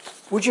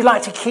would you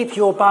like to keep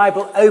your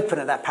Bible open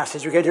at that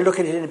passage? We're going to look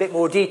at it in a bit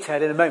more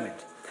detail in a moment.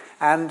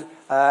 And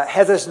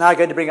Heather's now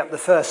going to bring up the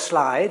first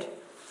slide.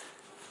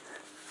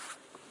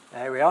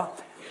 There we are.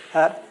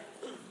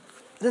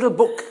 Little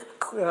book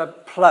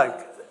plug.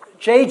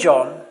 J.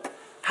 John.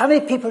 How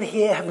many people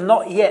here have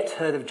not yet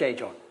heard of J.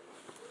 John?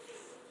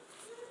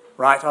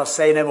 Right, I'll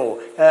say no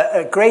more.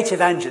 A great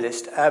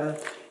evangelist. The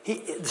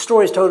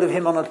story is told of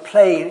him on a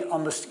plane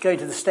going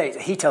to the States.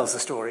 He tells the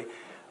story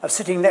of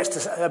sitting next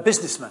to a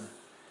businessman.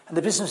 And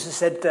the businessman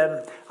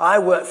said, I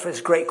work for this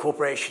great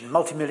corporation,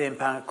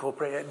 multi-million-pound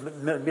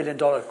corporation,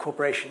 million-dollar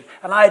corporation,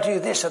 and I do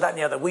this or that and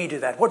the other. We do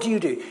that. What do you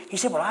do? He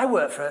said, well, I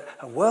work for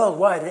a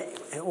worldwide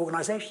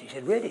organization. He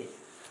said, really?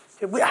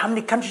 He said, how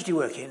many countries do you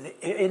work in?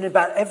 In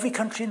about every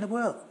country in the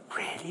world.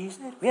 Really,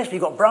 isn't it? Yes,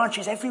 we've got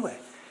branches everywhere.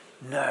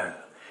 No.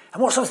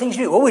 And what sort of things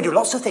do you do? Well, we do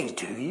lots of things.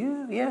 Do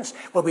you? Yes.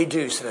 Well, we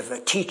do sort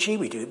of teaching,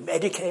 we do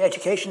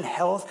education,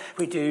 health,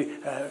 we do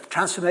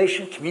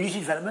transformation, community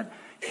development.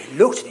 He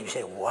looked at him and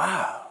said,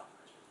 wow.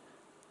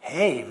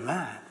 Hey,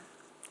 man.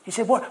 He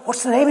said,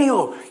 what's the name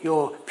of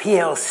your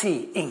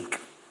PLC Inc.?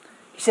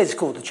 He said, it's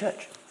called the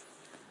church.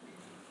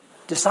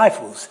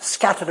 Disciples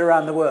scattered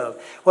around the world.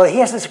 Well, he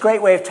has this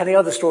great way of telling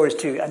other stories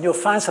too, and you'll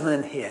find some of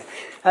them here.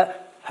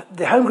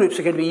 The home groups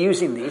are going to be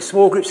using these,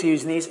 small groups are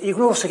using these. You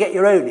can also get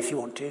your own if you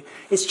want to.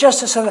 It's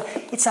just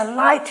it's a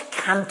light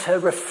canter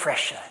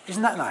refresher.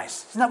 Isn't that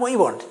nice? Isn't that what you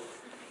want?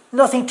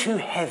 Nothing too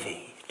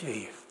heavy, do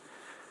you?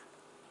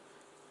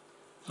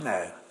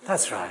 No,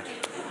 that's right.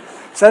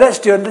 So let's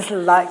do a little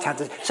light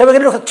canter. So we're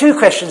going to look at two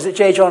questions that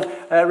J. John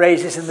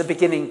raises in the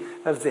beginning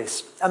of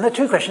this. And the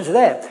two questions are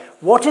there.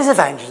 What is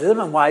evangelism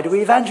and why do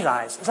we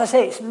evangelize? As I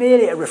say, it's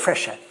merely a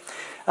refresher.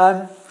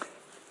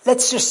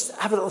 Let's just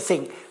have a little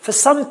think. For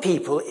some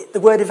people, the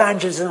word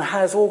evangelism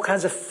has all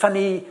kinds of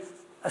funny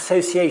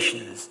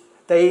associations.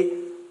 They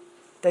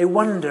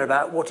wonder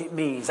about what it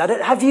means.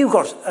 Have you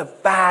got a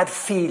bad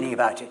feeling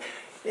about it?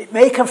 It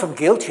may come from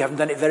guilt. You haven't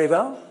done it very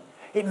well.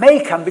 It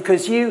may come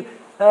because you've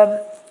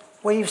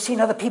seen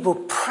other people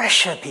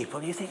pressure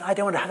people. You think, I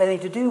don't want to have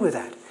anything to do with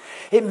that.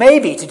 It may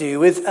be to do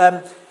with,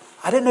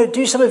 I don't know,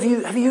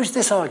 have you used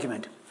this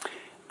argument?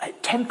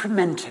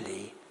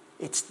 Temperamentally,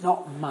 it's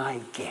not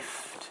my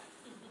gift.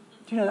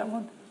 Do you know that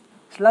one?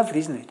 It's lovely,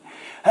 isn't it?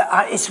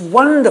 It's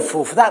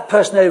wonderful for that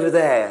person over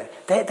there.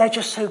 They're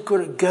just so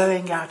good at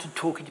going out and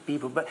talking to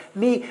people. But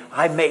me,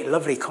 I make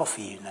lovely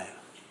coffee, you know.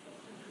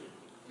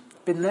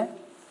 Been there?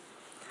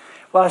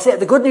 Well, I say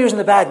the good news and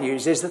the bad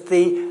news is that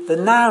the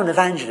noun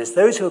evangelist,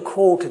 those who are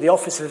called to the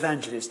office of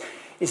evangelist,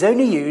 is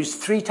only used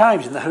 3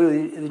 times in the whole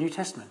of the New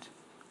Testament.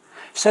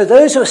 So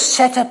those who are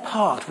set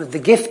apart with the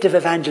gift of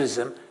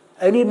evangelism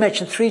only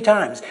mentioned 3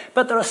 times.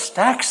 But there are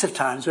stacks of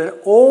times where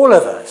all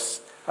of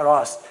us are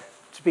asked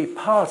to be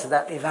part of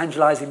that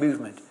evangelizing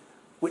movement,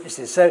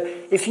 witnesses. So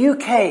if you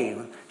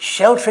came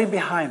sheltering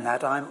behind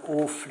that, I'm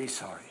awfully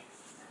sorry.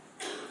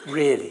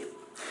 Really.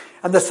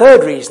 And the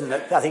third reason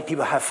that I think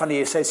people have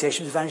funny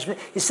associations with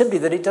evangelism is simply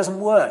that it doesn't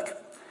work.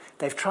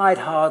 They've tried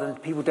hard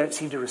and people don't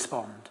seem to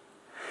respond.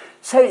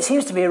 So it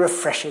seems to me a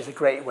refresher is a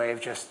great way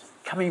of just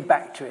coming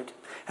back to it.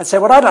 And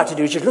so what I'd like to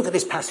do is just look at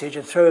this passage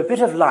and throw a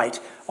bit of light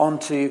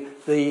onto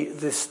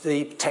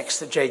the text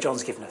that J.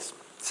 John's given us.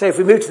 So if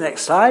we move to the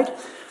next slide,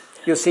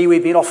 you'll see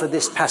we've been offered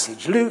this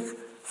passage, Luke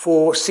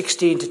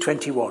 4:16 to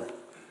 21.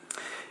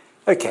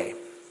 Okay,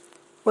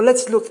 well,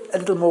 let's look a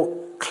little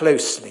more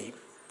closely.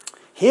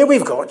 Here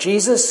we've got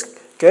Jesus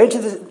going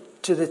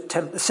to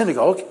the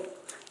synagogue.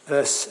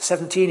 Verse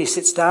 17, he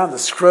sits down, the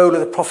scroll of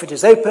the prophet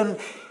is open,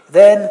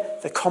 then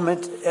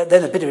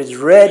then a bit of it is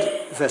read,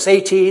 verse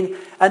 18,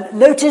 and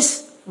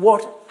notice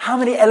how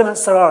many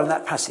elements there are in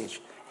that passage.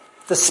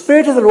 The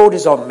Spirit of the Lord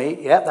is on me,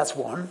 yeah, that's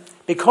one,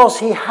 because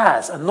he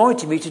has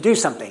anointed me to do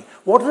something.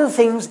 What are the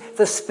things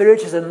the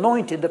Spirit has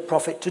anointed the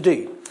prophet to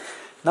do?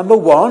 Number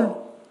 1,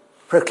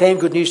 proclaim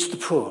good news to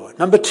the poor.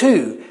 Number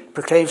 2,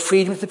 proclaim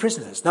freedom to the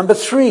prisoners. Number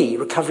 3,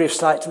 recovery of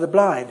sight to the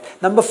blind.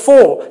 Number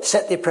 4,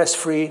 set the oppressed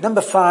free.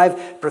 Number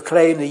 5,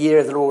 proclaim the year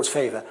of the Lord's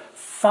favour.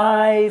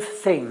 5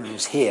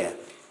 things here.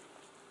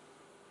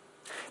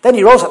 Then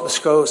he rolls up the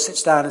scroll,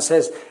 sits down and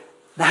says,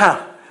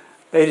 now,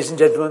 ladies and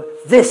gentlemen,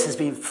 this has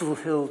been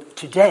fulfilled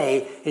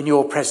today in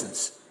your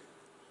presence.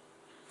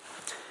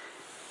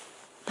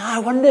 Now I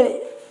wonder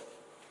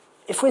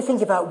if we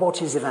think about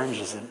what is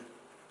evangelism,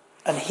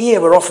 and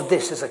here we're offered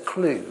this as a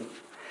clue.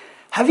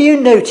 Have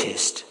you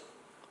noticed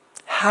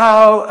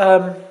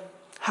how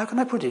can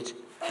I put it?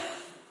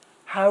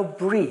 How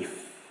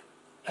brief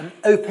and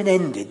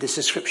open-ended this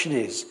description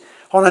is.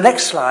 On the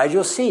next slide,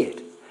 you'll see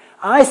it.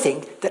 I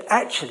think that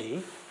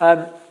actually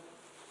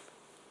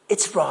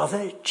it's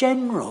rather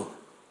general.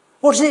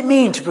 What does it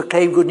mean to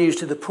proclaim good news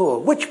to the poor?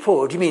 Which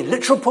poor? Do you mean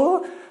literal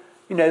poor?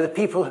 You know, the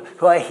people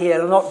who are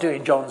here are not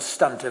doing John's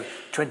stunt of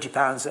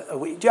 £20 a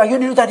week. Are you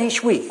going to do that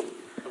each week?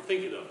 I'm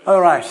thinking of it.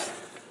 All right.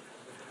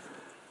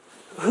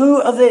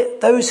 Who are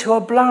those who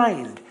are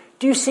blind?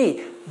 Do you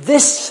see?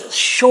 This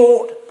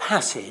short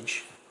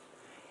passage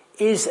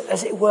is,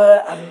 as it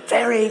were, a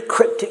very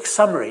cryptic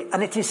summary.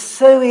 And it is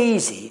so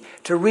easy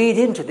to read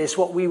into this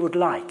what we would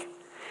like.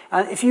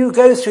 And if you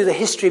go through the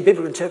history of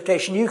biblical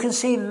interpretation, you can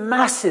see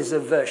masses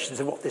of versions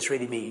of what this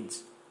really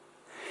means.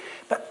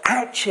 But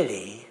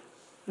actually,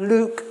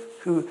 Luke,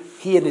 who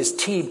he and his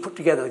team put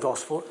together the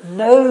gospel,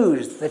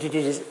 knows that it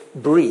is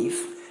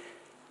brief.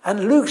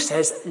 And Luke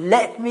says,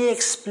 let me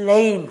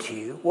explain to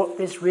you what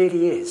this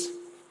really is.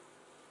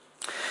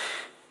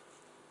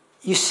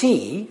 You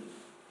see,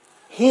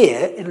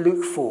 here in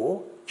Luke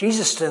 4,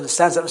 Jesus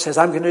stands up and says,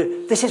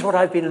 this is what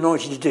I've been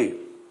anointed to do.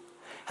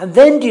 And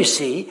then do you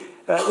see,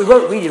 we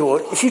won't read it all.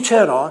 If you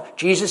turn on,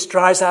 Jesus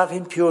drives out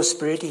impure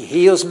spirit. He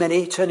heals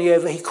many, turning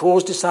over. He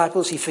calls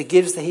disciples. He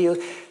forgives the healed.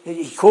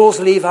 He calls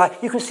Levi.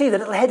 You can see the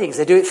little headings.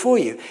 They do it for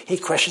you. He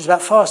questions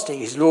about fasting.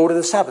 He's Lord of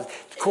the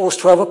Sabbath. He calls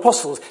 12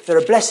 apostles. There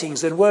are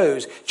blessings and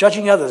woes,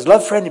 judging others,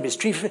 love for enemies,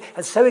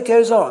 and so it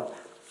goes on.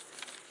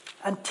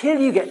 Until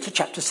you get to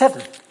chapter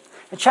 7.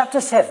 In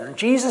chapter 7,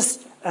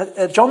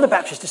 John the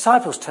Baptist's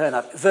disciples turn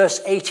up, verse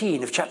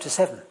 18 of chapter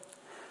 7.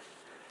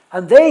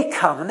 And they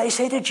come and they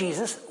say to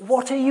Jesus,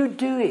 what are you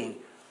doing?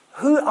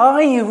 Who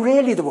are you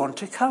really the one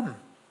to come?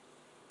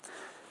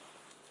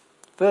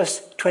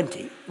 Verse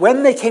 20,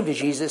 when they came to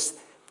Jesus,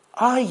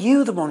 are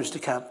you the one who's to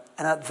come?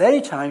 And at the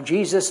very time,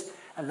 Jesus,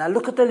 and now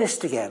look at the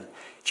list again.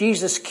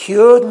 Jesus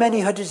cured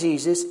many who had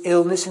diseases,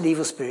 illness and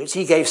evil spirits.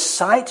 He gave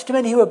sight to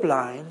many who were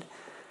blind.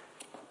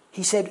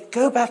 He said,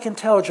 go back and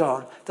tell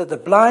John that the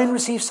blind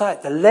receive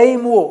sight, the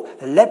lame walk,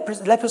 the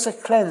lepers are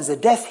cleansed, the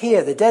deaf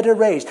hear, the dead are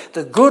raised.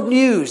 The good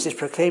news is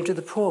proclaimed to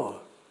the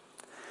poor.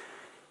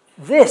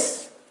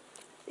 This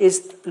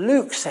is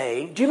Luke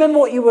saying, do you remember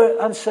what you were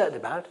uncertain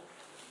about?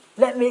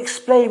 Let me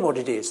explain what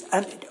it is.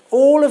 And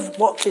all of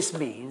what this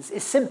means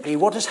is simply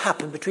what has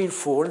happened between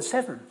 4 and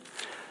 7.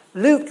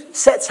 Luke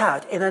sets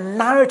out in a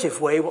narrative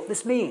way what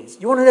this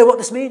means. You want to know what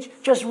this means?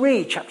 Just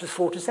read chapters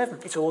 4 to 7.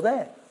 It's all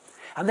there.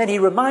 And then he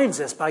reminds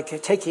us by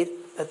taking it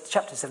at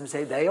chapter 7 and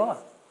saying, there you are.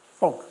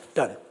 Oh,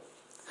 done.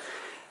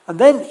 And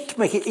then to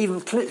make it even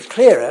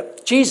clearer,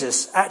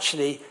 Jesus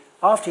actually,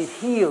 after he'd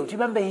healed, do you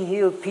remember he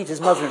healed Peter's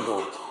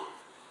mother-in-law?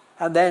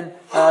 And then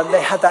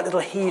they had that little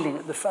healing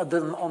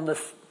on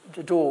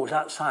the doors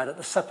outside at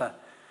the supper.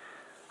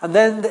 And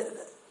then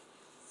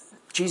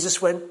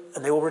Jesus went,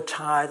 and they all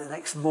retired. The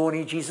next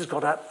morning, Jesus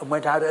got up and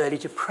went out early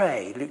to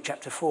pray, Luke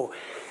chapter 4.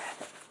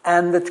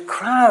 And the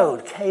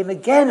crowd came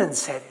again and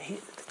said,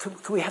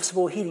 can we have some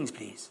more healings,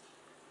 please?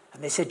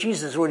 And they said,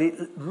 Jesus has already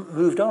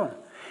moved on.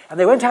 And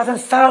they went out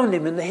and found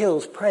him in the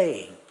hills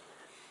praying.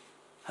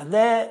 And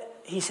there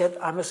he said,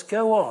 I must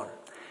go on.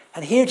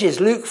 And here it is,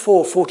 Luke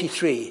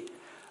 4:43.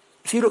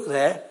 If you look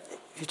there,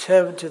 if you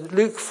turn to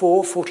Luke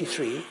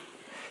 4:43,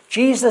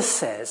 Jesus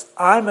says,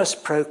 I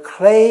must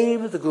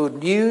proclaim the good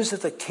news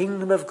of the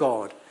kingdom of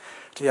God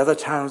to the other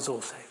towns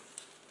also.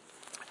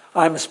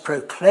 I must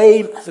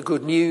proclaim the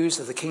good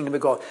news of the kingdom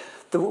of God.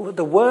 The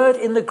word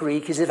in the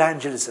Greek is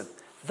evangelism.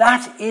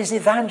 That is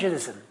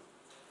evangelism.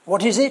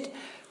 What is it?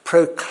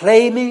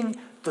 Proclaiming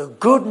the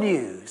good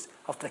news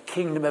of the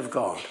kingdom of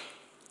God.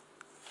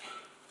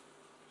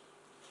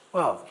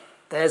 Well,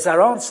 there's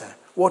our answer.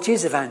 What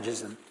is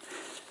evangelism?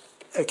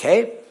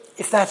 Okay,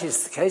 if that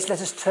is the case,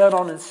 let us turn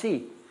on and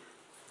see.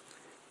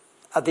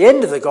 At the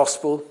end of the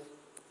gospel,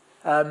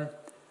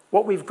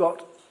 what we've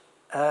got...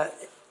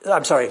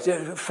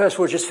 first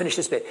we'll just finish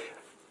this bit.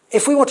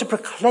 If we want to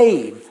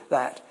proclaim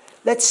that,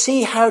 let's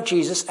see how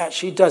Jesus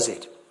actually does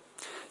it.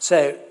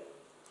 So,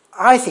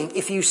 I think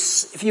if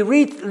you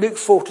read Luke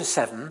 4 to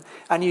 7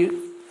 and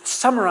you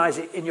summarize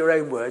it in your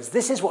own words,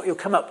 this is what you'll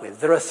come up with.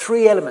 There are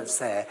 3 elements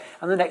there,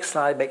 and the next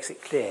slide makes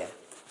it clear.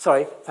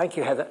 Sorry, thank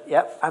you, Heather.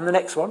 Yep, and the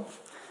next one.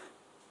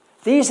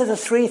 These are the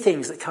 3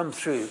 things that come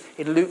through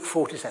in Luke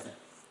 4 to 7.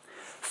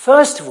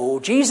 First of all,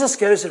 Jesus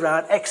goes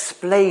around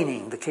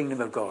explaining the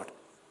kingdom of God.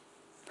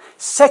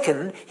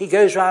 Second, he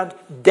goes around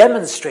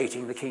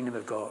demonstrating the kingdom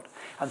of God.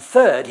 And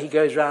third, he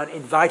goes around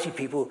inviting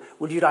people,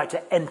 would you like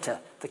to enter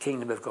the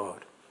kingdom of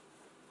God?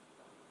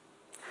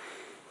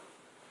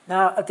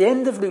 Now, at the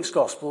end of Luke's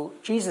gospel,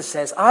 Jesus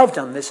says, I've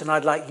done this and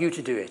I'd like you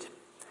to do it.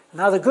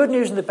 Now, the good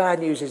news and the bad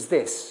news is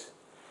this.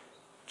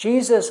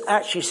 Jesus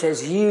actually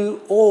says,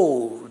 you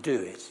all do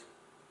it.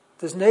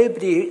 There's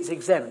nobody who's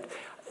exempt.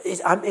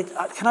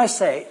 Can I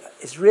say,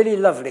 it's really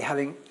lovely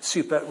having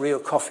super real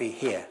coffee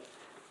here.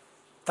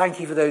 Thank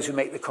you for those who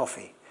make the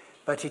coffee.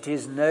 But it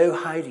is no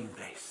hiding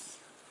place.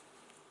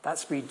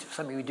 That's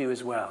something we do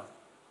as well.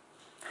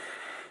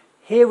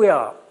 Here we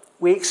are.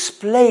 We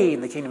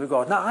explain the kingdom of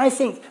God. Now, I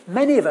think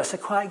many of us are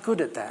quite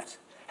good at that.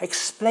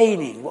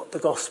 Explaining what the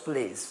gospel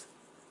is.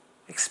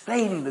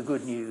 Explaining the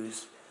good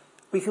news.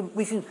 We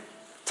can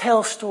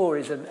tell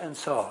stories and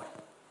so on.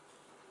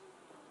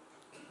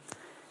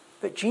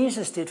 But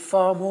Jesus did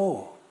far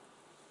more.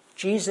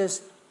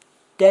 Jesus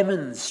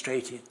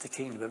demonstrated the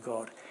kingdom of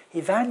God.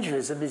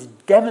 Evangelism is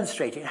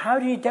demonstrating. How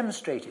do you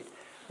demonstrate it?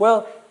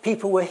 Well,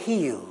 people were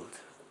healed.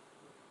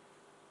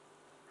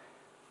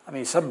 I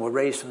mean, some were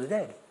raised from the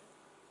dead.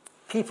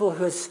 People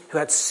who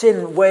had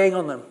sin weighing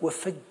on them were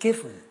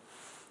forgiven.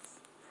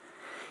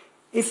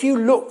 if you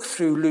look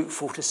through Luke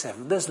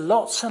 4-7, there's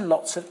lots and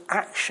lots of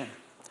action.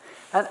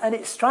 And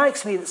it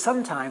strikes me that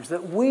sometimes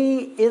that we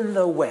in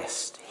the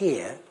West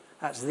here,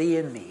 that's thee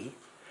and me,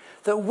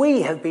 that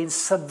we have been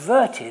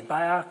subverted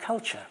by our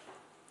culture.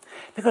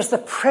 Because the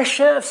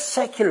pressure of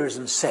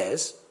secularism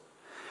says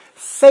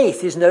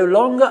faith is no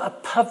longer a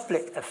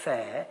public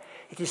affair.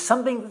 It is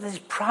something that is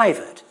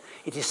private.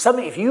 It is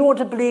something, if you want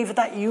to believe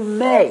that, you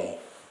may.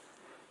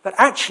 But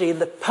actually, in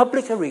the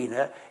public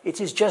arena, it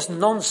is just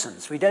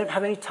nonsense. We don't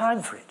have any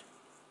time for it.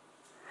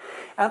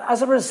 And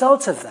as a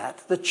result of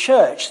that, the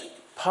church,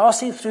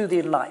 passing through the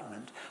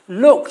Enlightenment,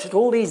 looked at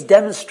all these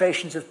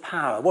demonstrations of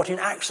power, what in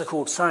Acts are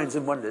called signs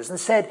and wonders, and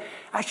said,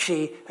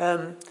 actually,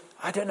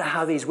 I don't know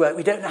how these work.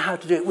 We don't know how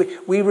to do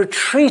it. We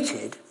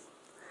retreated.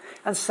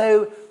 And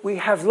so we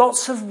have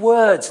lots of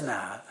words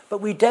now,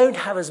 but we don't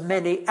have as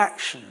many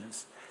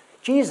actions.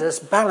 Jesus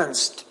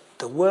balanced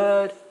the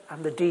word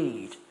and the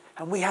deed.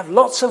 And we have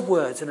lots of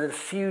words and a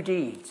few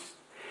deeds.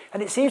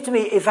 And it seems to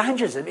me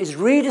evangelism is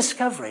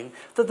rediscovering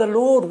that the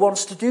Lord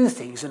wants to do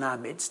things in our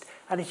midst,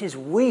 and it is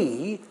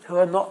we who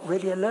are not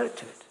really alert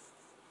to it.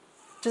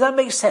 Does that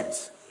make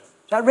sense?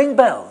 Does that ring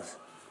bells?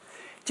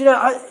 Do you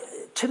know,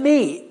 to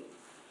me,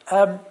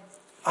 Leslie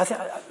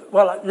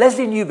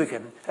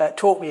Newbigin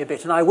taught me a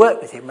bit, and I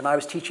worked with him when I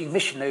was teaching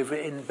mission over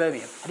in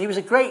Birmingham. And he was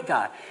a great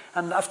guy.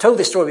 And I've told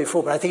this story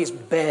before, but I think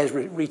it bears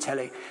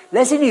retelling.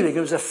 Leslie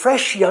Newbigin was a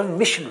fresh young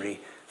missionary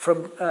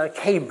from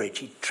Cambridge.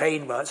 He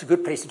trained well. It's a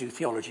good place to do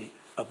theology.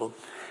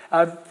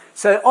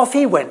 So off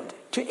he went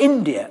to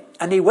India.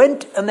 And he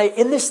went, and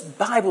in this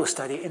Bible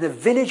study in a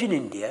village in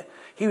India,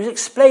 he was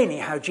explaining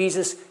how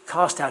Jesus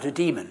cast out a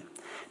demon.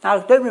 Now,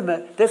 don't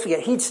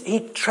forget,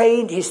 he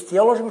trained, his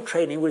theological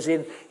training was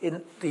in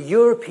the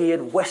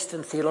European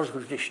Western theological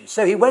tradition.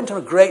 So he went on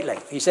a great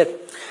length. He said,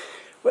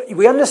 well,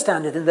 we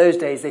understand that in those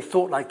days they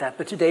thought like that,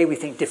 but today we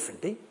think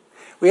differently.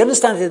 We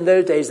understand that in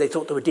those days they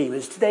thought there were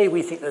demons. Today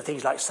we think there are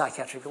things like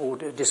psychiatric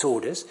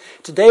disorders.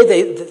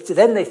 Today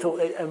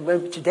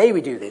today we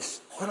do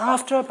this. Well,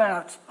 after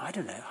about, I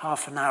don't know,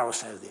 half an hour or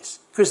so of this,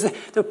 because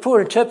the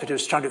poor interpreter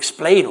was trying to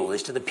explain all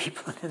this to the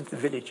people in the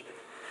village.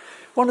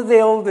 One of the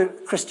older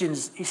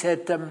Christians, he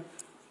said, can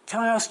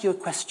I ask you a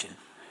question?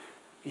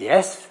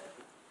 Yes.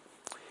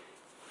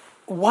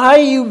 Why are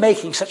you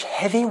making such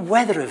heavy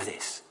weather of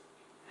this?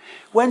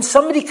 When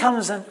somebody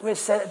comes and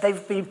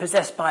they've been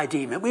possessed by a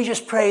demon, we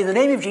just pray in the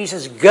name of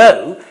Jesus,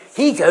 go.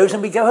 He goes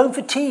and we go home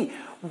for tea.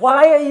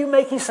 Why are you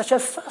making such a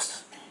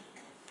fuss?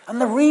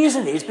 And the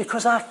reason is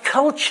because our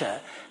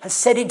culture has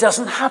said it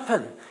doesn't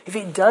happen. If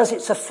it does,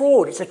 it's a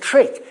fraud, it's a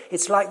trick.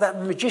 It's like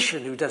that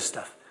magician who does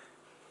stuff.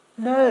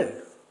 No.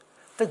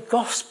 The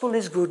gospel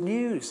is good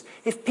news.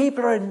 If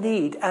people are in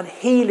need and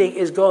healing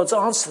is God's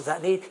answer to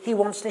that need, he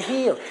wants to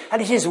heal.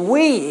 And it is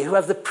we who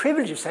have the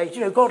privilege of saying,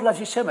 you know, God loves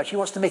you so much, he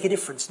wants to make a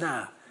difference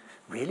now.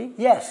 Really?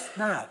 Yes,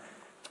 now.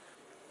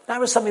 That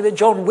was something that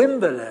John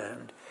Wimber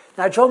learned.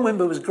 Now, John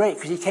Wimber was great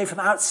because he came from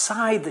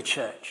outside the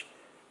church.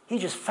 He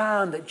just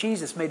found that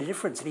Jesus made a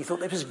difference and he thought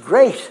that was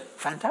great,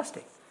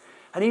 fantastic.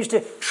 And he used to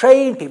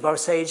train people, I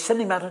was saying, send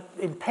them out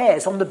in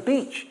pairs on the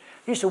beach.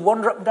 He used to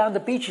wander up and down the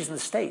beaches in the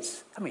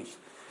States. I mean,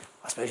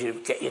 I suppose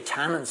you'd get your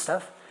tan and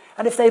stuff.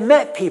 And if they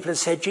met people and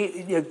said,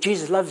 you know,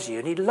 Jesus loves you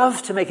and he'd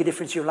love to make a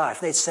difference in your life,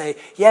 they'd say,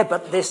 yeah,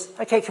 but this,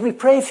 okay, can we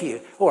pray for you?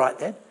 All right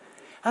then.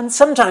 And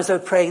sometimes they were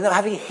praying, they were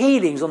having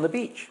healings on the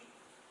beach.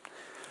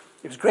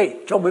 It was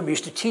great. John Wimber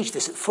used to teach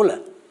this at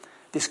Fuller,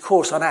 this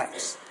course on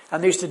Acts.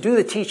 And they used to do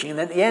the teaching, and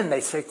then at the end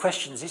they'd say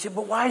questions. He said,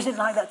 but why isn't it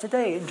like that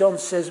today? And John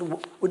says,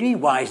 what do you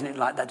mean, why isn't it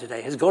like that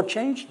today? Has God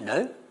changed?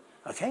 No.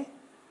 Okay.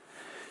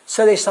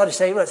 So they started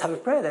saying, well, let's have a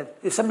prayer then.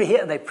 There's somebody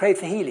here, and they prayed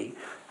for healing.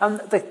 And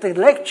the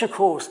lecture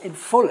course in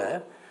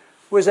Fuller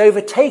was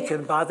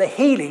overtaken by the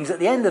healings at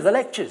the end of the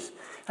lectures.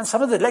 And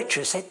some of the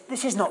lecturers said,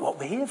 this is not what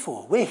we're here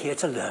for. We're here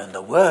to learn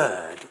the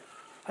word.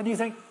 And you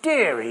think,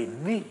 dearie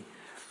me.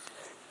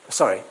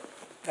 Sorry.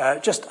 I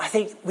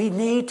think we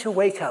need to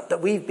wake up,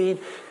 that we've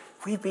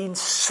been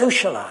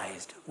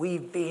socialized.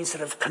 We've been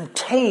sort of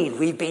contained.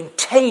 We've been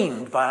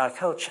tamed by our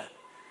culture.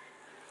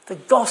 The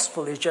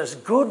gospel is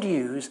just good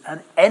news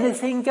and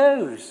anything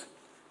goes.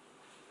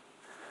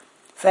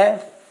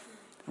 Fair?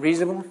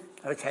 Reasonable?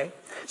 Okay.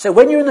 So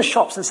when you're in the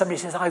shops and somebody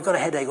says, I've got a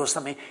headache or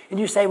something, and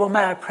you say, well,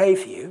 may I pray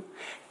for you?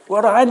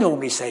 What I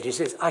normally say is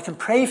this, I can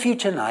pray for you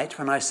tonight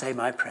when I say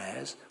my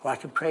prayers, or I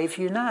can pray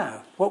for you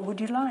now. What would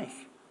you like?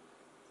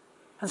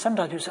 And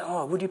sometimes people say,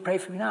 oh, would you pray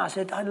for me now? I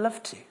said, I'd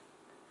love to.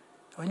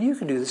 And you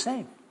can do the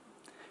same.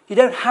 You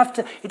don't have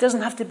to, it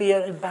doesn't have to be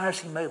an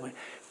embarrassing moment.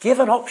 Give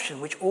an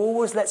option which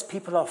always lets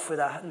people off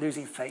without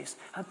losing face,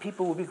 and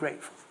people will be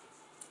grateful.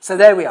 So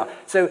there we are.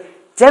 So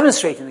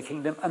demonstrating the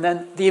kingdom, and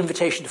then the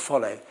invitation to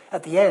follow.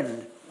 At the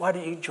end, why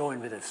don't you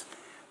join with us?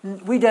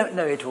 We don't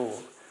know it all.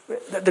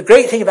 The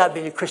great thing about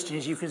being a Christian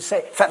is you can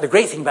say, in fact, the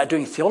great thing about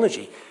doing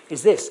theology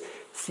is this.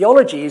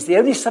 Theology is the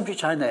only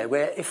subject I know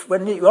where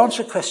when you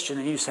answer a question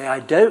and you say, I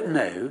don't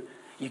know,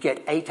 you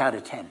get 8 out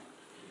of 10.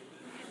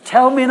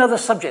 Tell me another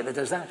subject that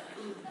does that.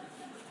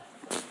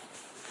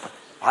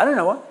 I don't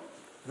know what.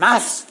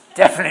 Maths?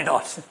 Definitely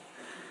not.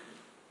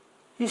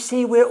 You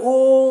see, we're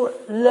all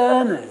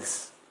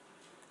learners.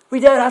 We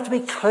don't have to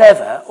be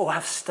clever or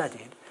have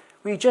studied.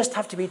 We just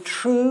have to be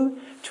true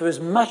to as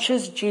much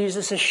as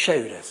Jesus has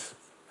showed us.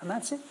 And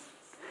that's it.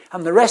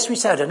 And the rest we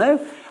say, I don't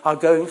know, I'll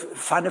go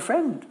find a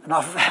friend and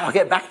I'll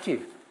get back to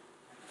you.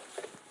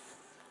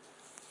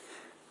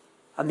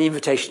 And the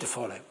invitation to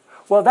follow.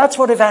 Well, that's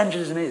what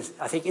evangelism is,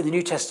 I think, in the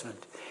New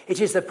Testament.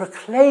 It is the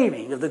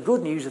proclaiming of the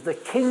good news of the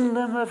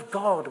kingdom of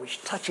God,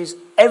 which touches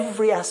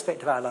every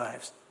aspect of our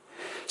lives.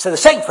 So the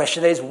second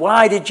question is,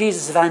 why did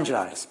Jesus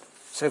evangelize?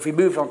 So if we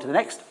move on to the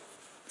next.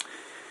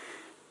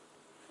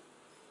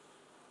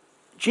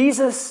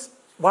 Jesus,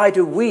 why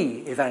do we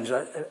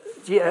evangelize?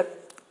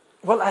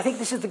 Well, I think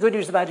this is the good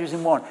news of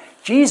evangelism 1.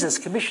 Jesus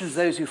commissions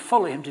those who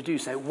follow him to do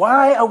so.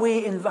 Why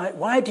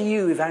do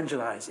you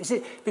evangelize? Is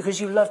it because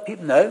you love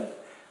people? No.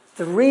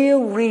 The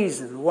real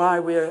reason why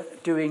we're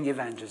doing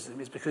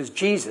evangelism is because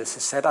Jesus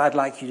has said, I'd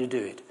like you to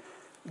do it.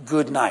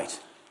 Good night.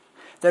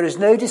 There is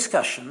no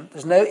discussion.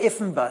 There's no if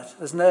and but.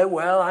 There's no,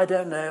 well, I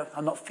don't know.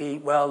 I'm not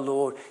feeling well,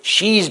 Lord.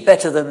 She's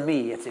better than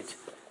me at it.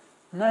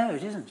 No,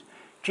 it isn't.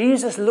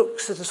 Jesus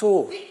looks at us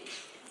all.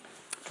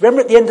 Remember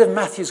at the end of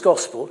Matthew's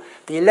Gospel,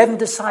 the 11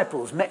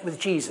 disciples met with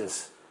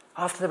Jesus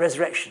after the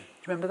resurrection. Do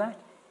you remember that?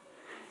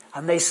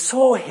 And they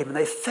saw him and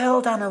they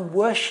fell down and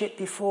worshipped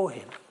before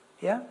him.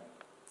 Yeah?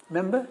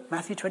 Remember?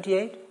 Matthew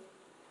 28.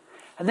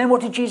 And then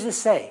what did Jesus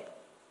say?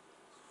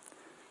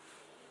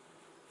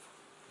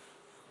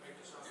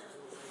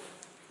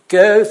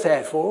 Go,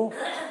 therefore,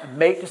 and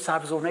make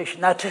disciples of all nations.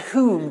 Now, to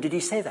whom did he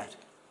say that?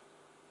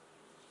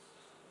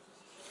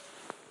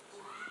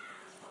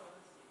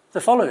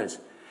 The followers.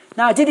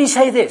 Now, did he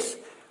say this?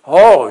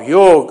 Oh,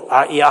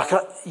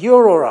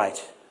 you're all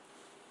right.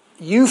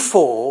 You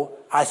four,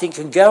 I think,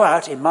 can go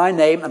out in my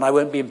name and I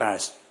won't be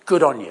embarrassed.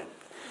 Good on you.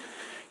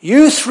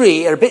 You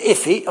three are a bit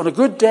iffy. On a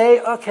good day,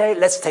 okay,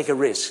 let's take a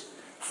risk.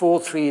 4,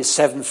 3 is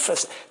 7.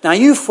 Now,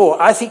 you four,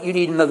 I think you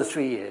need another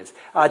 3 years.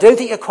 I don't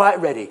think you're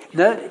quite ready.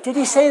 No, did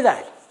he say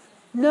that?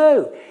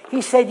 No.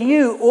 He said,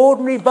 you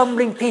ordinary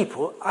bumbling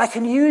people, I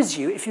can use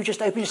you if you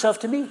just open yourself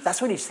to me. That's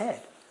what he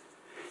said.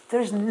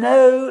 There's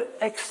no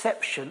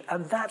exception,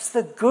 and that's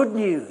the good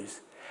news.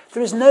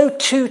 There is no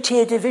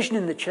two-tier division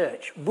in the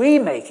church. We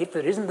make it, but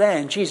it isn't there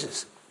in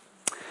Jesus.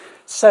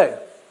 So,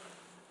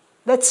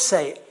 let's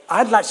say,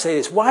 I'd like to say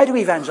this. Why do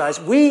we evangelize?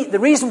 The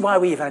reason why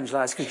we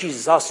evangelize is because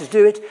Jesus asked us to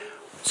do it.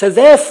 So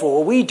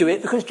therefore, we do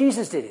it because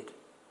Jesus did it.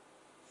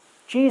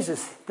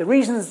 The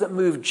reasons that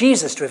move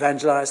Jesus to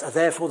evangelize are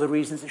therefore the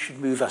reasons that should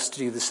move us to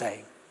do the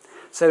same.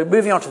 So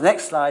moving on to the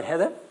next slide,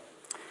 Heather.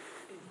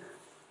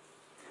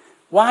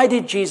 Why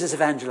did Jesus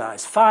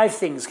evangelize? 5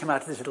 things come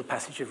out of this little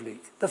passage of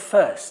Luke. The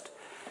first,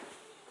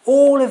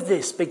 all of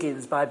this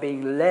begins by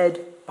being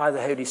led by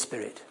the Holy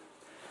Spirit.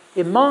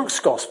 In Mark's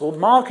Gospel,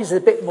 Mark is a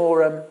bit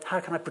more, how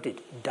can I put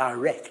it,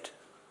 direct.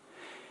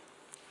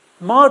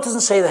 Mark doesn't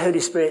say the Holy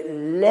Spirit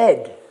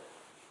led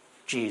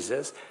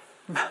Jesus.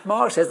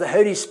 Mark says the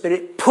Holy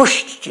Spirit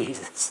pushed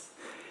Jesus.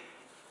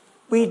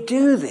 We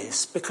do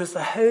this because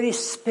the Holy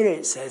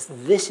Spirit says,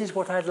 this is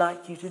what I'd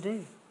like you to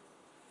do.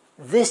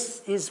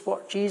 This is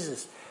what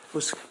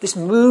this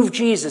moved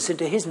Jesus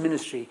into his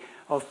ministry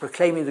of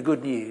proclaiming the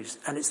good news,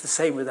 and it's the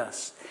same with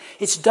us.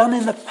 It's done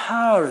in the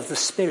power of the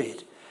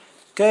Spirit.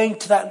 Going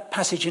to that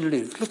passage in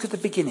Luke, look at the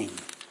beginning.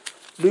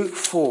 Luke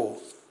 4.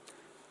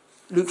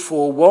 Luke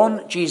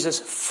 4:1, Jesus,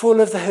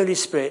 full of the Holy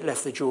Spirit,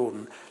 left the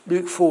Jordan.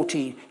 Luke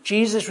 14,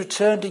 Jesus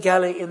returned to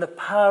Galilee in the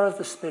power of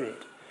the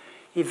Spirit.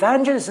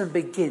 Evangelism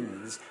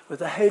begins with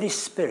the Holy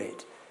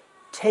Spirit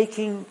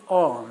taking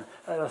on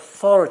an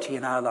authority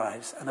in our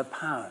lives and a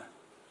power.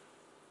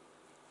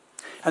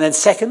 And then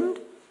second,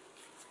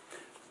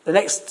 the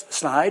next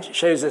slide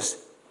shows us,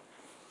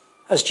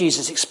 as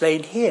Jesus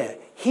explained here,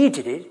 he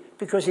did it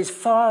because his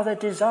Father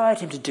desired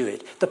him to do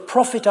it. The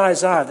prophet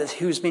Isaiah,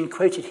 who's been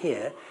quoted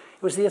here,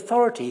 was the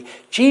authority.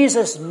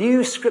 Jesus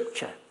knew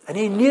Scripture, and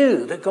he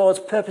knew that God's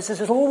purposes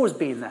had always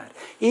been that.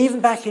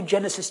 Even back in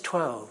Genesis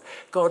 12,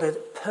 God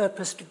had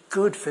purposed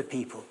good for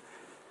people.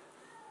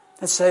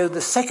 And so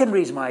the second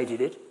reason why he did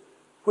it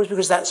was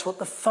because that's what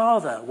the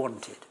Father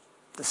wanted.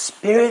 The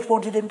Spirit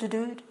wanted him to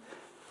do it.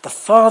 The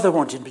Father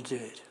wanted him to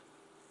do it.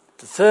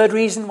 The third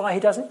reason why he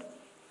does it,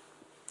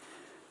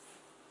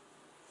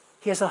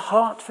 he has a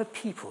heart for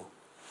people.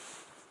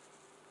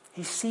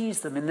 He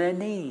sees them in their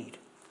need.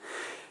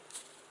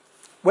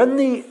 When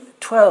the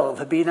 12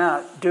 had been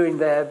out doing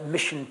their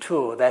mission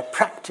tour, their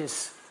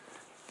practice,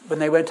 when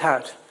they went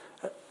out,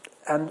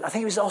 and I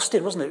think it was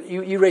Austin, wasn't it?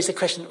 You raised a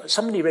question,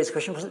 somebody raised a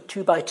question, was it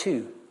 2 by 2? Do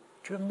you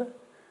remember?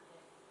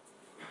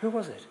 Who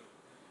was it?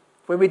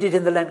 When we did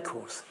in the Lent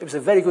course. It was a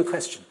very good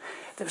question.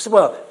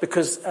 Well,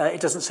 because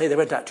it doesn't say they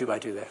went out 2 by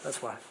 2 there,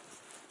 that's why.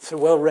 So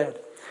well read.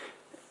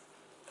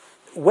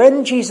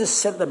 When Jesus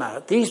sent them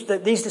out, these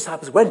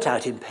disciples went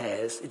out in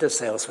pairs. It does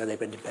say elsewhere they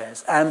went in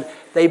pairs. And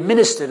they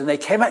ministered and they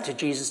came out to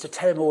Jesus to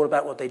tell him all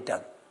about what they'd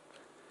done.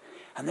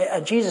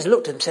 And Jesus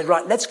looked at them and said,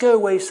 right, let's go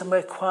away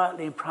somewhere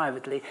quietly and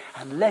privately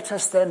and let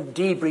us then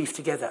debrief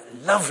together.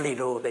 Lovely,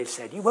 Lord, they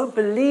said. You won't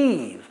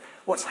believe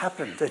what's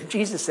happened. And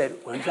Jesus said,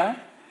 won't I?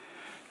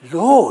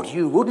 Lord,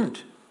 you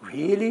wouldn't.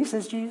 Really,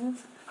 says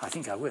Jesus? I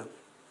think I will.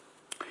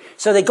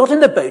 So they got in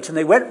the boat and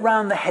they went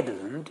round the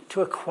headland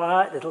to a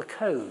quiet little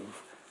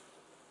cove.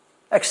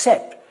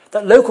 Except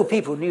that local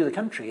people knew the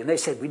country and they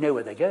said, we know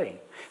where they're going.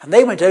 And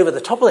they went over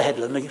the top of the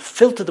headland, they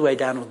filtered the way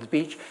down on the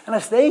beach, and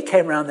as they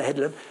came round the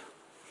headland,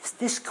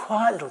 this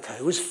quiet little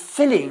cove was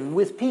filling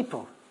with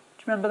people.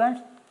 Do you remember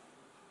that?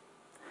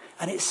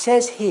 And it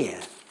says here,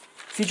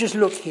 if you just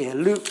look here,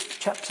 Luke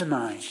chapter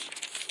 9.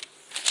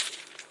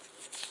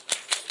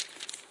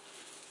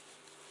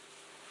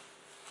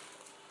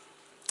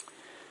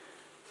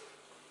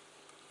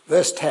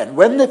 Verse 10,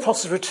 when the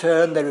apostles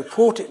returned, they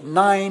reported,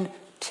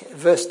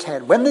 verse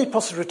 10, when the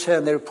apostles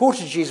returned, they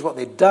reported to Jesus what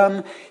they'd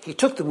done. He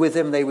took them with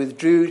him. They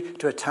withdrew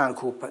to a town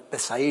called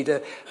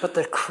Bethsaida. But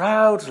the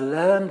crowds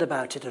learned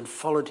about it and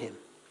followed him.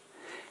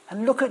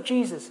 And look at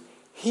Jesus.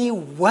 He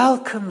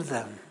welcomed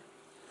them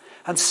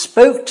and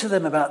spoke to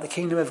them about the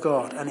kingdom of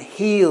God and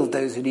healed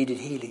those who needed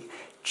healing.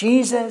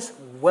 Jesus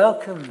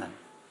welcomed them.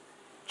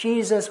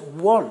 Jesus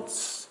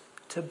wants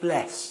to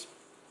bless.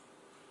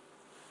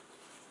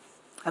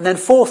 And then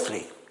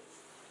fourthly,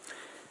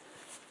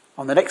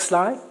 on the next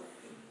slide,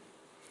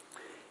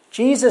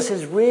 Jesus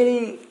is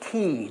really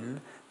keen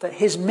that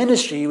his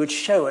ministry would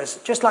show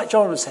us, just like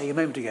John was saying a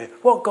moment ago,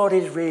 what God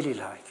is really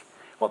like,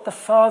 what the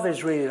Father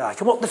is really like,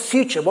 and what the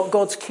future, what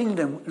God's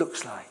kingdom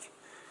looks like.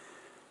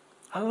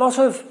 A lot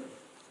of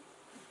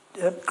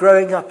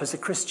growing up as a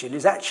Christian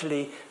is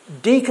actually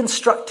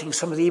deconstructing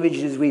some of the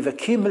images we've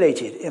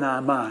accumulated in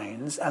our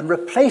minds and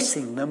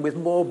replacing them with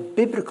more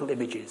biblical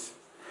images.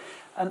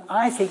 And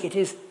I think it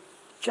is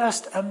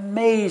just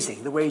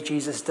amazing the way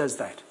Jesus does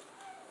that.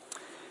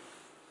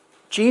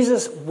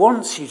 Jesus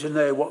wants you to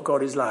know what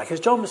God is like. As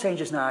John was saying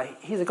just now,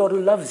 he's a God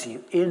who loves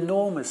you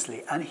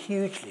enormously and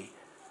hugely.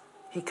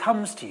 He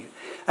comes to you.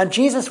 And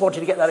Jesus wanted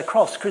to get that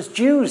across because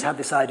Jews have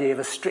this idea of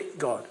a strict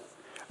God.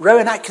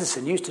 Rowan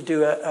Atkinson used to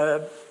do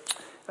a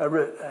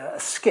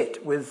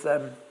skit with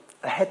a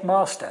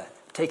headmaster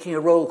taking a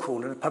roll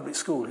call in a public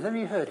school. Has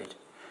any of you heard it?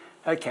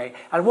 Okay,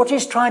 and what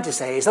he's trying to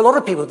say is a lot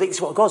of people think it's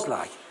what God's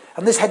like.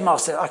 And this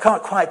headmaster, I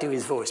can't quite do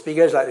his voice, but he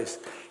goes like this.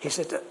 He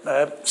said,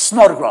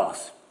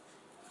 Snodgrass,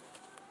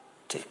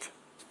 tick.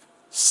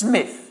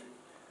 Smith,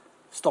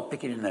 stop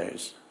picking your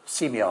nose,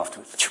 see me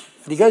afterwards.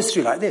 And he goes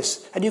through like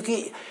this. And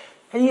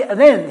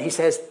then he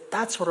says,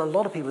 that's what a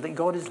lot of people think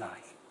God is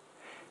like.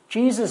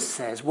 Jesus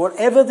says,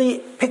 whatever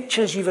the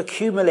pictures you've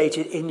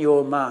accumulated in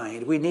your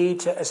mind, we need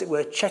to, as it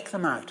were, check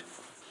them out.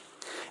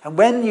 And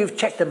when you've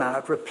checked them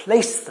out,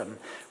 replace them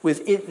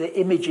with the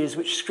images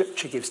which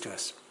Scripture gives to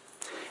us.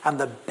 And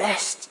the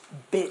best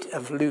bit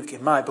of Luke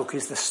in my book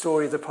is the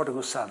story of the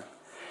prodigal son.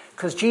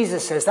 Because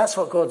Jesus says that's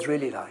what God's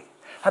really like.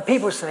 And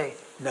people say,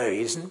 no, he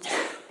isn't.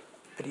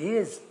 But he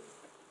is.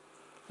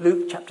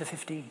 Luke chapter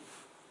 15.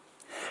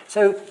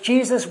 So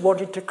Jesus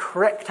wanted to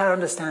correct our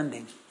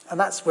understanding. And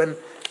that's when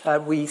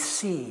we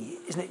see,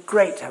 isn't it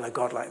great to have a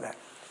God like that?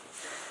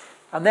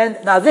 And then,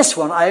 now this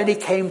one I only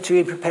came to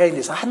in preparing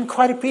this. I hadn't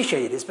quite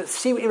appreciated this, but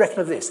see what you reckon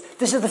of this.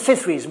 This is the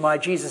fifth reason why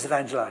Jesus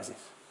evangelizes.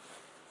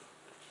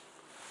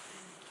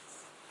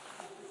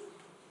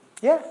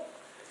 Yeah?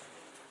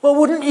 Well,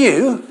 wouldn't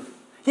you?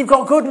 You've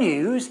got good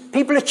news.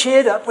 People are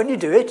cheered up when you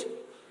do it.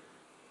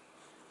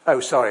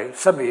 Oh, sorry,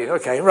 some of you.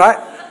 Okay, right.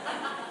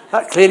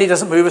 That clearly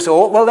doesn't move us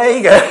all. Well, there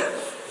you go.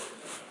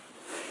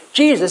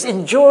 Jesus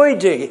enjoyed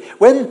doing it.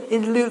 When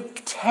in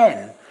Luke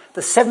 10,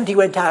 the 70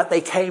 went out,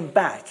 they came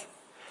back.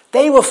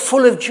 They were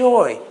full of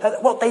joy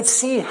at what they'd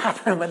seen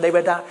happen when they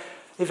went out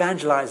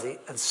evangelizing.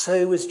 And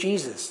so was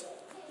Jesus.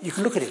 You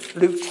can look at it,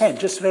 Luke 10,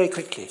 just very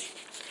quickly.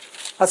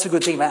 That's a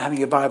good thing about having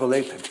your Bible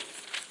open.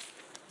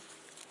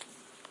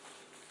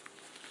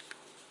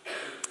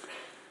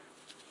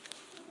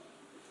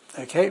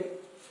 Okay.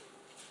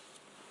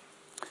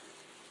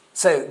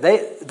 So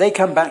they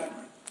come back.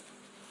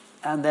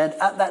 And then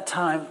at that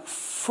time,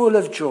 full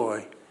of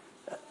joy,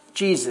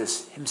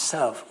 Jesus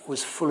himself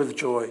was full of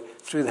joy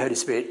through the Holy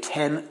Spirit.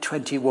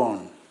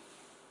 10:21.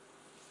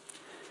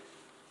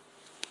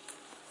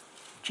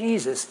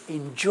 Jesus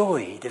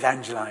enjoyed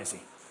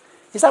evangelizing.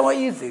 Is that what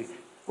you do?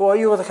 Or are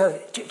you the kind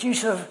of, do you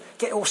sort of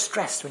get all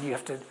stressed when you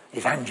have to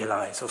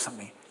evangelize or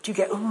something? Do you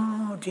get,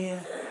 oh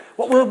dear,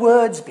 what will the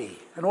words be?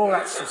 And all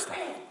that sort of stuff.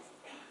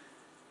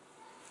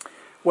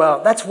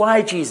 Well, that's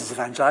why Jesus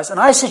evangelized. And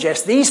I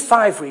suggest these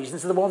 5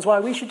 reasons are the ones why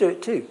we should do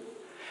it too.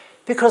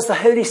 Because the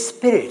Holy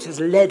Spirit has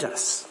led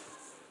us.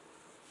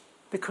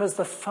 Because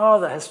the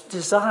Father has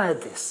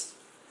desired this.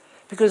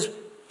 Because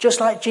just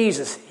like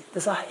Jesus,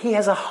 he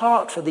has a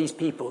heart for these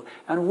people.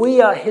 And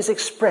we are his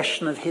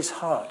expression of his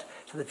heart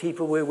to the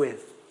people we're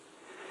with.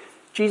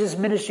 Jesus'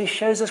 ministry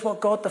shows us what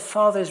God the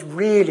Father is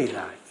really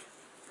like.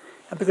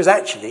 And because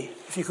actually,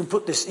 if you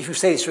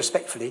say this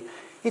respectfully,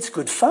 it's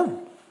good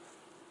fun.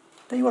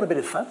 Don't you want a bit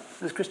of fun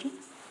as a Christian?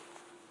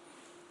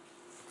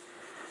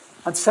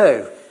 And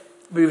so,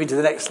 moving to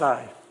the next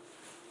slide,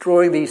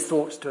 drawing these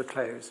thoughts to a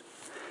close.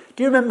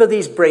 Do you remember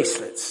these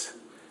bracelets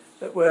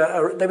that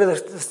were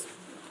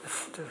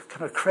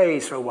kind of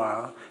craze for a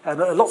while. And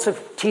lots of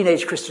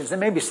teenage Christians, and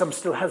maybe some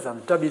still have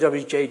them,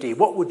 WWJD,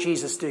 what would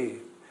Jesus do?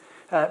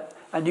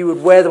 And you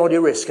would wear them on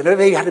your wrist. And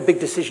whenever you had a big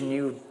decision,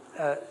 you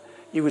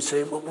would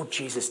say, what would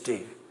Jesus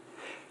do?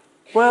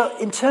 Well,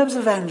 in terms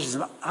of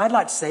evangelism, I'd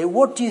like to say,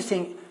 what do you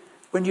think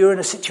when you're in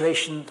a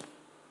situation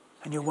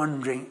and you're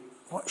wondering,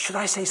 should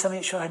I say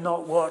something, should I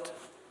not, what?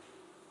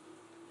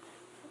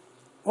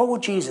 What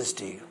would Jesus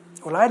do?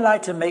 Well, I'd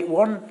like to make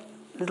one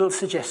little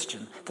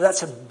suggestion.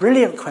 That's a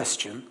brilliant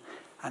question.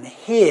 And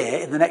here,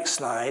 in the next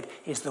slide,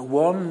 is the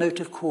one note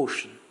of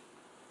caution.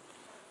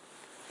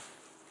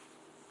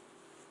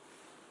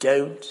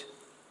 Don't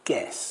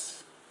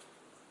guess,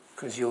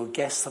 because you'll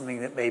guess something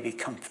that may be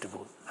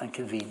comfortable and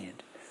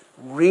convenient.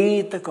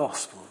 Read the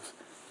Gospels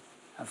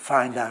and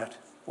find out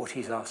what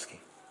he's asking.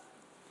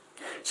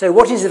 So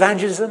what is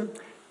evangelism?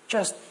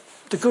 Just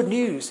the good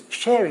news,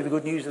 sharing the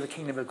good news of the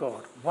kingdom of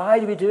God. Why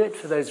do we do it?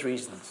 For those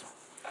reasons.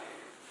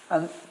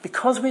 And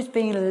because we're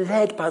being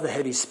led by the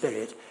Holy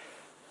Spirit,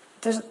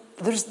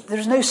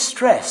 there's no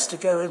stress to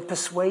go and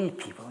persuade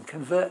people and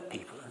convert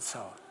people and so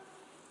on.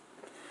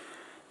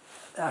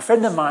 A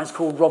friend of mine is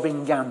called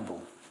Robin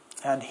Gamble,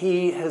 and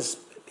he has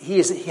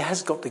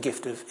got the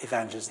gift of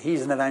evangelism.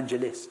 He's an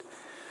evangelist.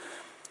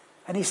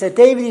 And he said,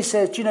 David, he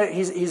said, you know,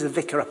 he's a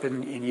vicar up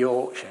in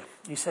Yorkshire.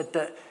 He said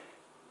that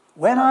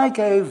when I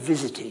go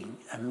visiting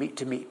and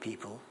to meet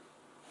people,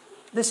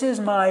 this is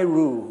my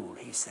rule,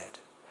 he said.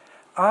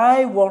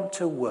 I want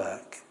to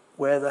work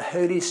where the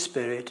Holy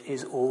Spirit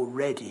is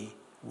already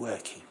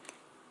working.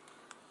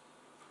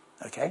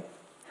 Okay?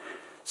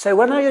 So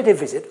when I go to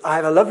visit, I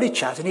have a lovely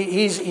chat, and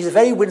he's a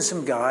very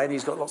winsome guy, and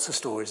he's got lots of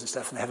stories and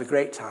stuff, and they have a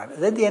great time.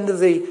 And then at the end of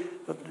the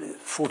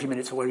 40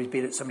 minutes or where he's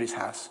been at somebody's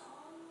house,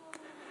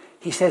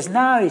 he says,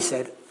 now, he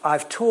said,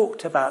 I've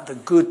talked about the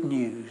good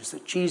news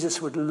that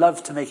Jesus would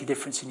love to make a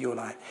difference in your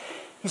life.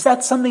 Is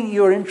that something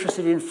you're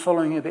interested in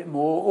following a bit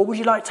more, or would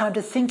you like time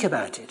to think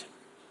about it?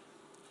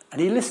 And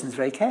he listens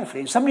very carefully.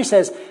 And somebody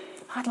says,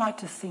 I'd like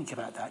to think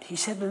about that. He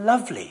said,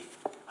 lovely.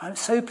 I'm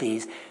so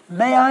pleased.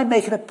 May I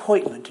make an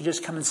appointment to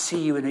just come and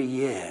see you in a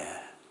year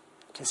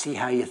to see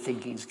how your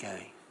thinking's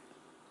going?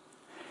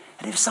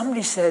 And if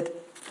somebody said,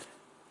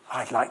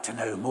 I'd like to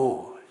know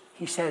more,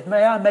 he said,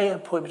 may I make an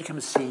appointment to come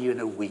and see you in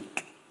a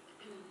week?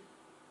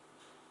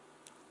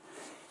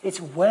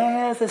 It's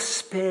where the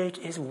Spirit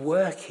is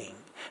working.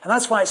 And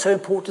that's why it's so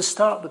important to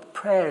start with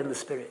prayer in the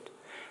Spirit.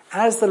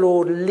 As the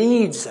Lord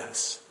leads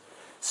us,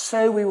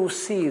 so we will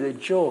see the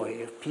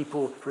joy of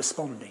people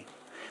responding.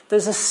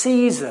 There's a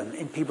season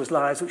in people's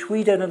lives which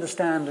we don't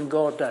understand and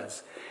God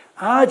does.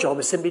 Our job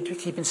is simply to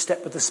keep in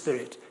step with the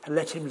Spirit and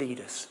let him lead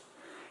us.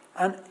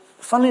 And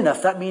funnily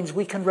enough, that means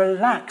we can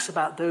relax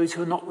about those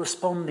who are not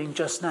responding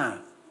just now.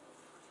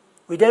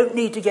 We don't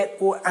need to get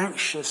all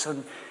anxious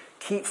and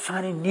keep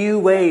finding new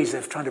ways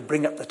of trying to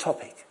bring up the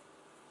topic.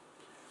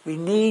 We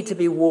need to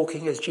be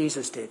walking as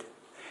Jesus did.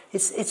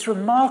 It's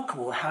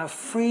remarkable how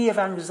free of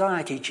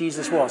anxiety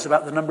Jesus was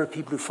about the number of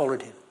people who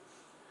followed him.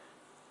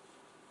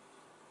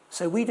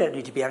 So we don't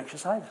need to be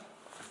anxious either.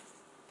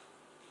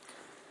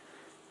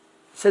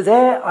 So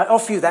there, I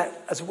offer you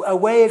that as a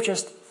way of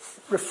just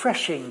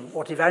refreshing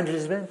what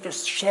evangelism is,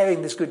 just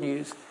sharing this good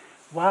news,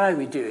 why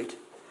we do it,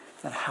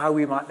 and how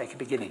we might make a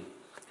beginning.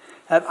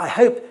 I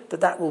hope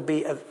that will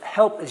be of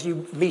help as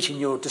you meet in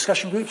your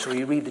discussion groups or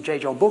you read the J.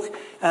 John book.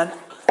 And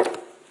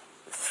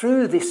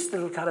through this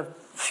little kind of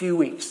few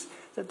weeks,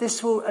 that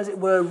this will, as it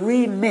were,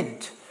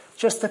 remint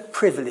just the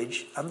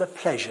privilege and the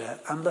pleasure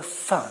and the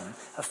fun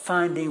of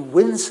finding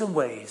winsome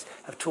ways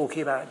of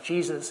talking about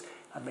Jesus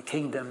and the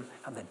kingdom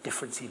and the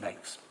difference he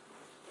makes.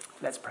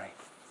 Let's pray.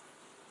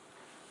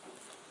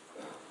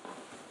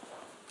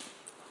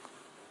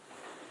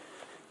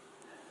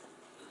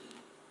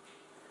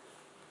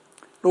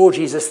 Lord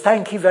Jesus,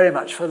 thank you very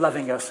much for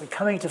loving us and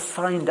coming to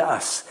find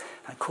us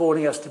and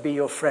calling us to be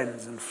your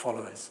friends and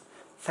followers.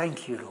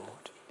 Thank you, Lord.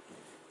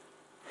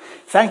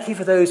 Thank you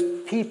for those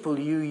people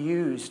you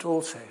used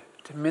also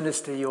to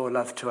minister your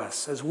love to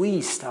us as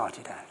we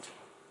started out.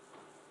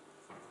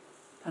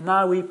 And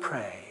now we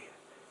pray,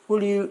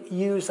 will you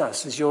use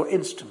us as your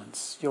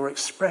instruments, your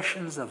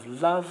expressions of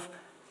love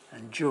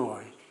and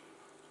joy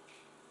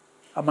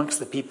amongst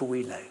the people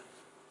we know.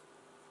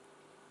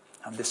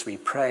 And this we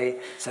pray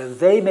so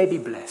they may be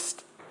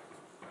blessed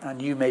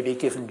and you may be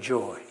given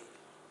joy.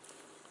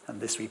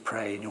 And this we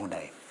pray in your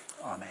name.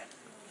 Amen.